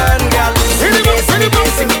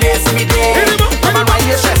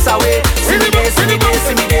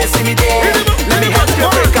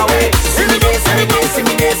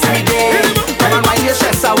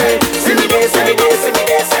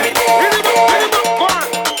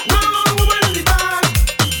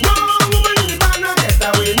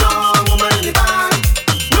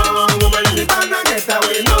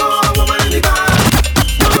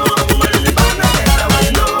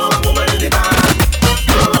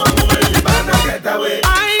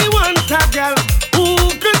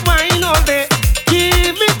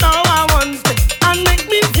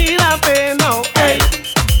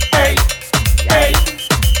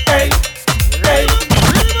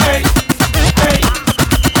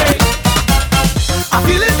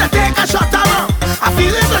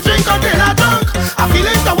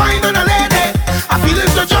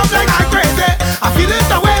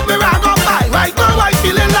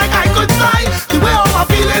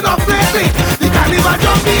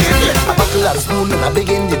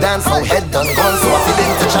 dance, so head done gone, so I feel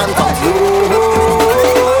them to chant out you.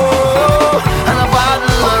 And a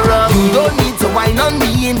bottle of rum. You don't need to wine on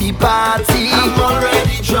me in the party. I'm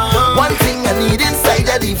already drunk. One thing I need inside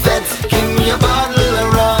of the fence, give me a bottle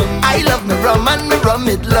of rum. I love me rum and me rum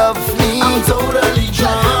it love me. I'm totally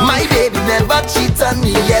drunk. My baby never cheat on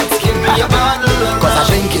me yet. Give me a bottle of rum. Cause I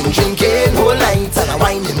drinking whole night, and I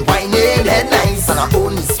whining, head nice, and I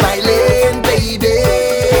only smiling, baby.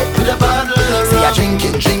 With a bottle of rum. See I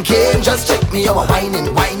drinking, just check me out, whining.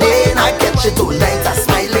 I catch you too late, I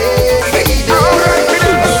smiling, baby.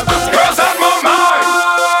 Girls on my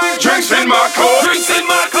mind, drinks in my cup,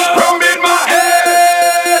 rum in my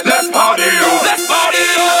head. Let's party, yo.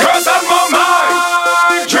 Girls on my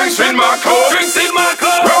mind, drinks in my cup,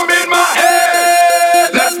 rum in my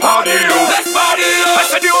head. Let's party, yo. I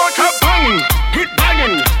said you want to bang, hit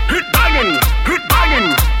banging, bang.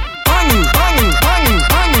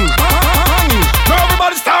 Now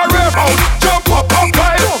everybody start rev out, jump up on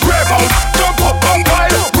wild, rev out, jump up on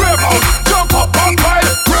wild, rev out, jump up on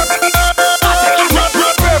wild, rev out, jump up on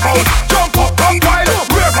wild, rev out, jump up on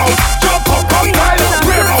wild, rev out, jump up on wild,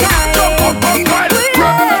 rev out.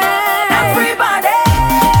 Everybody,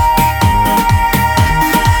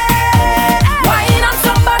 wine on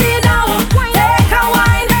somebody now. Take a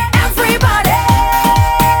wine, everybody.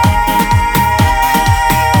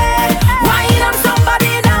 Wine on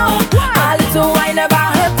somebody now. A little wine never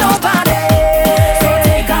hurt nobody. So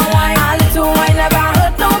take a wine. A little wine never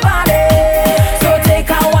hurt nobody. So take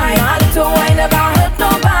a wine. A little wine never hurt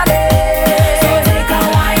nobody. So take a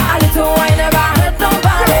wine. A little wine never hurt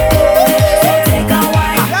nobody. So take a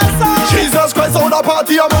wine. Jesus Christ on a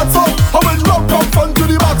party I'm at up. I will rock from front to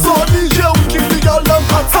the back, so DJ will keep the girl them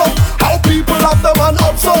hats up. How people have them and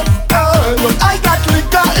ups up. I got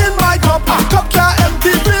liquor in my cup. Cup can't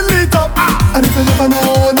empty, fill it up. And if you never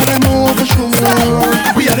know, now they know for sure.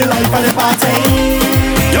 We are the life of the party.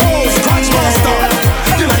 Yo, Scratch Master,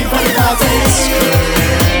 the life of the party.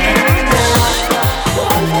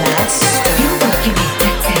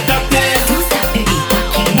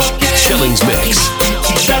 Shillings Mix.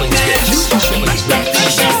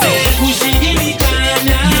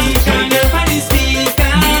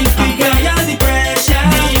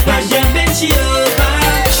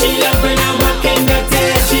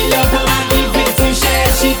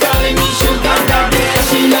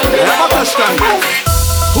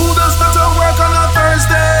 Who does not work on a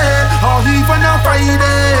Thursday or even a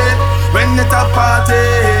Friday when it a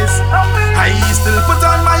parties? I still put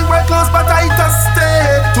on my work clothes, but I just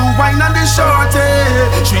stay to wine on the shorty.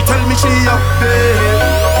 She tell me she up there.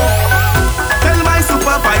 Tell my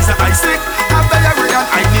supervisor I sick, have diarrhea,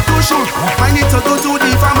 I need to shoot. I need to go to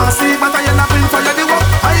the pharmacy, but I end up in fire the walk.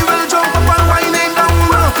 I will jump up and whining down,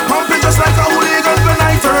 pumping just like a hooligan when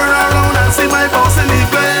I turn around and see my boss in the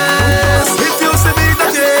place. If you see me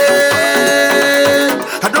again,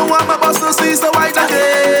 I don't want my boss to see so white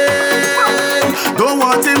again. Don't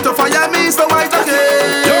want him to fire me so white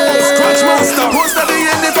again. Yo, Scratch Master, who's to be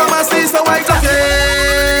in the pharmacy so white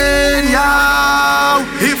again? Yeah,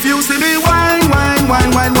 if you see me wine,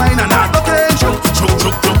 and not okay, choke,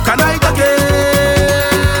 and I again.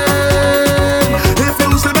 If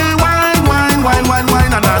you see me wine,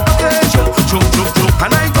 and not okay, choke,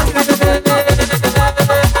 and I again.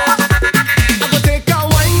 I go take a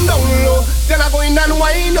wine down low, then I go in and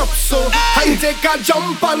wind up so I take a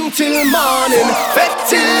jump until morning, fed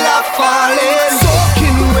till I falling,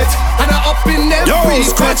 soaking wet and I up in every Yo,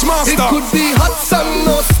 Scratch Master. It could be hot sun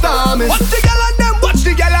or stormy. Watch the girl and them, walk.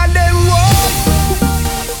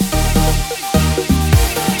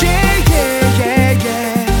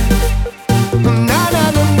 Yeah. Na.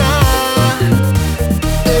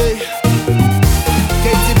 Hey.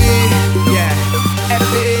 KTB, yeah.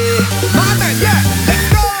 FA. Man, yeah, let's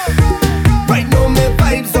go. Right now my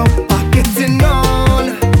vibes up are getting on.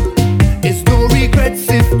 It's no regrets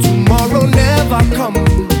if tomorrow never come.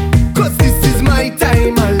 Cause this is my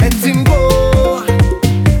time, I let him go.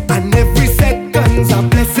 And every second's a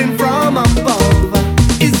blessing from above.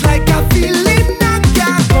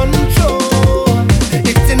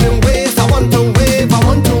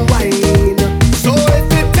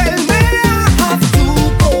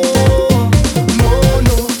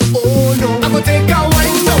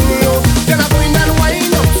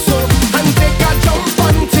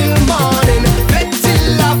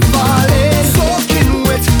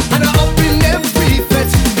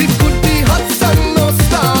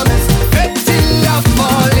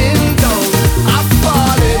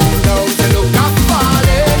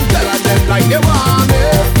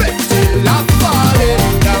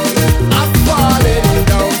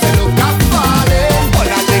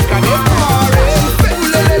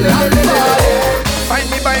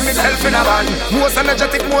 find myself in a van. Most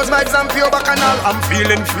energetic, most vibes and pure bacchanal. I'm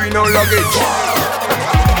feeling free, no luggage.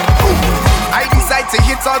 I decide to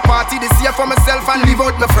hit all party this year for myself and leave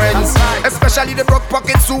out my friends. Especially the broke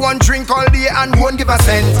pockets who won't drink all day and won't give a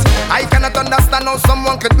cent. I cannot understand how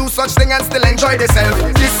someone could do such thing and still enjoy themselves.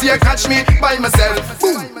 This year catch me by myself.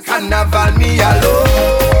 Boom. Carnival me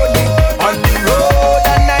alone on the road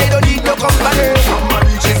and I don't need no company. From my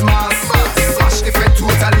reaches mass, smash the fed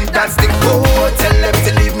totally. That's the code. Tell them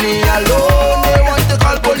to leave me alone. They want to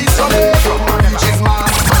call police on me. From my reaches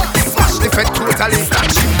mass, smash the fed totally.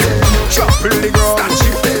 Drop in the ground,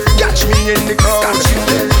 catch me in the crowd.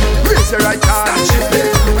 Raise your right hand,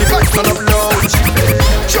 the vibes turn up loud.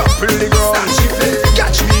 Drop in the ground,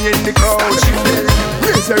 catch me in the crowd.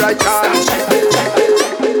 Raise your right hand.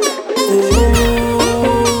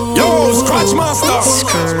 Yo, Scratch Master.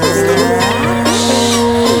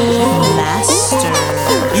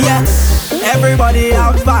 Yeah, everybody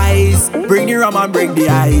advice. Bring the rum and bring the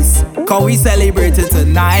ice. Cause we celebrating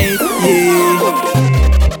tonight, yeah.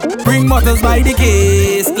 Bring bottles by the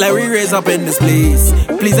case, let we raise up in this place.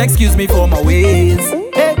 Please excuse me for my ways.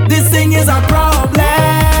 Hey, this thing is a problem.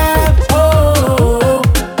 Oh,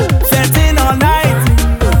 setting all night,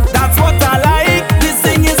 that's what I like. This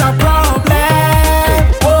thing is a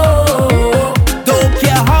problem. Oh, don't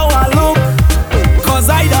care how I look, cause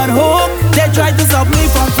I done hope. They tried to stop me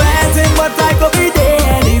from fanting, but I could be there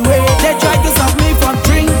anyway. They tried to stop me from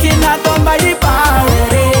drinking, I done by the bar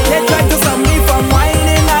already. They tried to stop me from whining.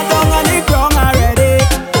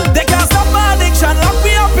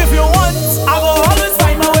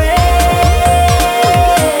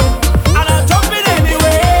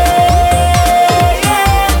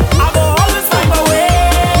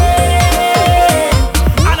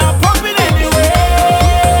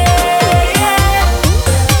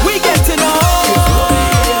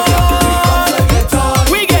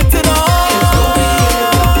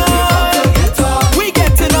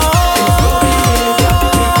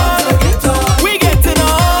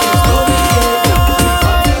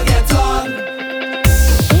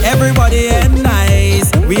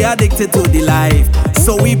 Addicted to the life,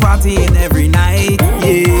 so we partying every night,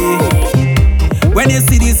 yeah. When you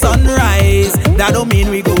see the sunrise, that don't mean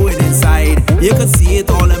we going inside. You could see it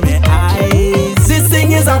all in my eyes. This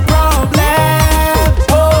thing is a problem.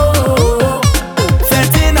 Oh,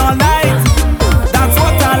 setting all night, that's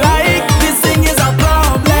what I like. This thing is a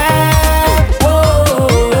problem.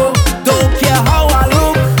 Oh, don't care how I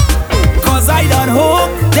look, cause I done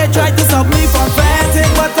hope. They tried to stop me from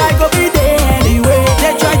fanting, but I could be there anyway.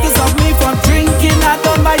 They tried to stop me from drinking, I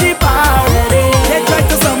done by the bar already. They tried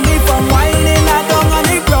to stop me from whining, I done on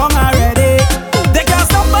the ground already. They can't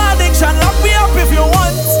stop my addiction, lock me up if you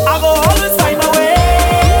want. I go always find my way,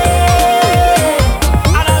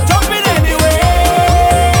 and I'll jump in anyway.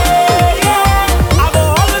 Yeah, I go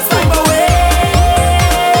always find my way,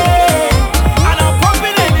 and I'll pump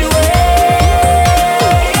it anyway.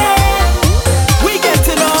 Yeah, we get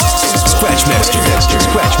to know Scratch Master,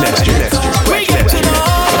 Scratch Master, we get to know.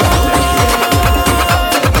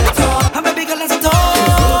 I'm a big girl as a dog.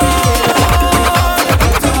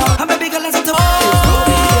 I'm a big girl as a dog.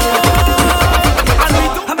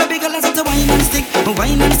 I'm a big girl as a dog. Wine and stick,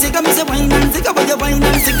 wine and stick. I'm a wine and stick. When you wine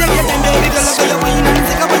and stick, they get them baby girl. When you wine and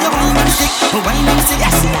stick, when you wine and stick, wine and stick.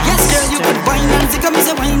 Yes, yes, girl, you could wine and stick. I'm a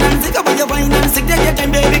wine and stick. When you wine and stick, they get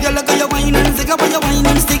them baby girl. When you wine and stick, when you wine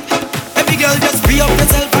and stick. Every girl just free up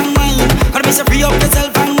yourself and wine. Gotta be so free up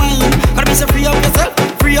yourself and wine. Gotta be so free up yourself,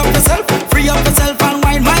 free up yourself, free up yourself and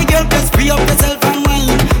wine. My girl, just free up yourself and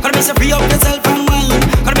wine. Gotta be so free up yourself and wine.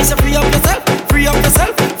 Gotta be so free up yourself, free up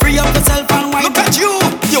yourself, free up yourself and wine. Look at you,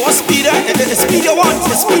 you a speeder, the speed you want,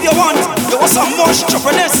 the speed you want. You want some more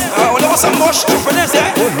stupidness, you want some more stupidness,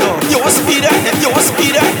 eh? You a speeder, you a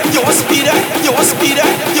speeder, you a speeder, you a speeder,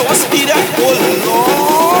 you a speeder. Oh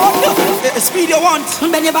Lord, the speed you want.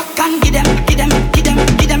 Bend your back and give them, give them, give them,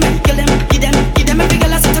 give them, kill them, give them, give them. Big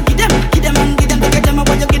girl, I said to give them, give them, and give them. Get them,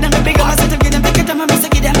 what you give them. Big girl, I said to give them, get them, I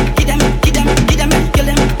said give them, give them, give them, give them, kill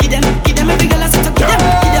them, give them, give them. Big girl, I said to give them,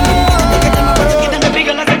 give them, get them, what you give them. Big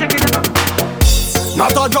girl, I said to give them.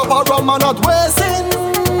 Not a drop of rum and not wasting,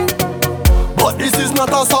 but this is not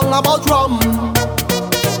a song about rum.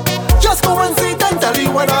 Just coincidentally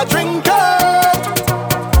when I drink it,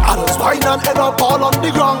 I just wine and end up all on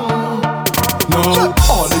the ground. No,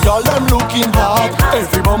 all the y'all them looking hot,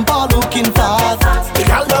 every bumper looking fat. The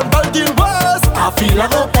y'all them belting worse, I feel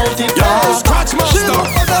like a belting fat. Scratch Master. She look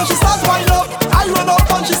and then she starts wind up, I run up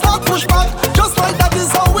and she starts push back. Just like that is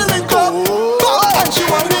how we link up. And she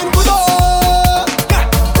whining good up,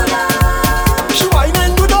 she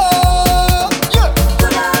whining good up. Yeah,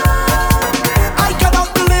 I cannot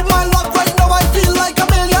believe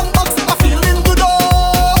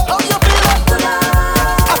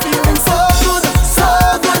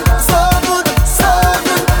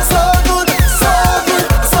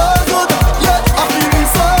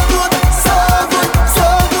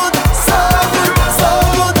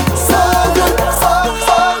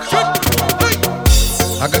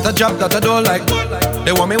a job that I don't like.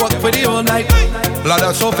 They want me work for the whole night. Lord,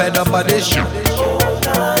 I'm so fed up by this shit.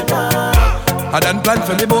 I done planned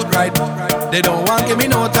for the boat ride. They don't want give me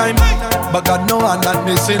no time, but God know I'm not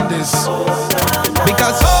missing this.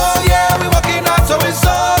 Because oh yeah, we working hard so it's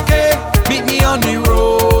okay. Meet me on the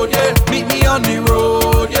road, yeah. Meet me on the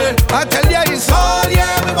road, yeah. I tell ya it's all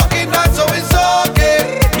yeah, we working hard so it's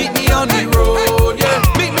okay. Meet me on the road, yeah.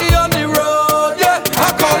 Meet me on the road, yeah.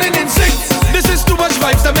 I'm calling in sick. This is too much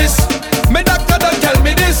vibes to miss. My doctor don't tell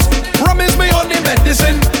me this. Promise me on the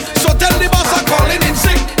medicine. So tell the boss I'm calling in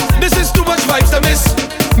sick. This is too much vibes to miss.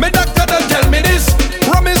 My doctor don't tell me this.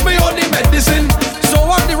 Promise me on the medicine. So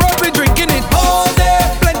on the road we drinking it all day.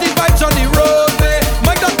 Plenty vibes on the road, babe.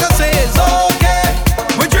 My doctor says okay.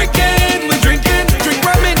 We drinking, drink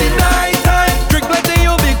rum in the night time. Drink plenty,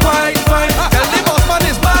 you'll be quite fine. Tell the boss man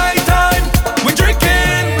it's my time. We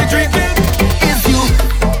drinking. If you,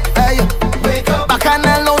 hey, wake up, back and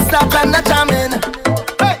I don't stop and I jamming.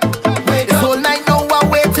 Hey, this whole night now I'm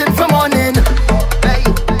waiting for morning. Hey,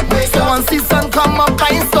 so once the sun come up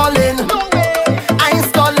I installing.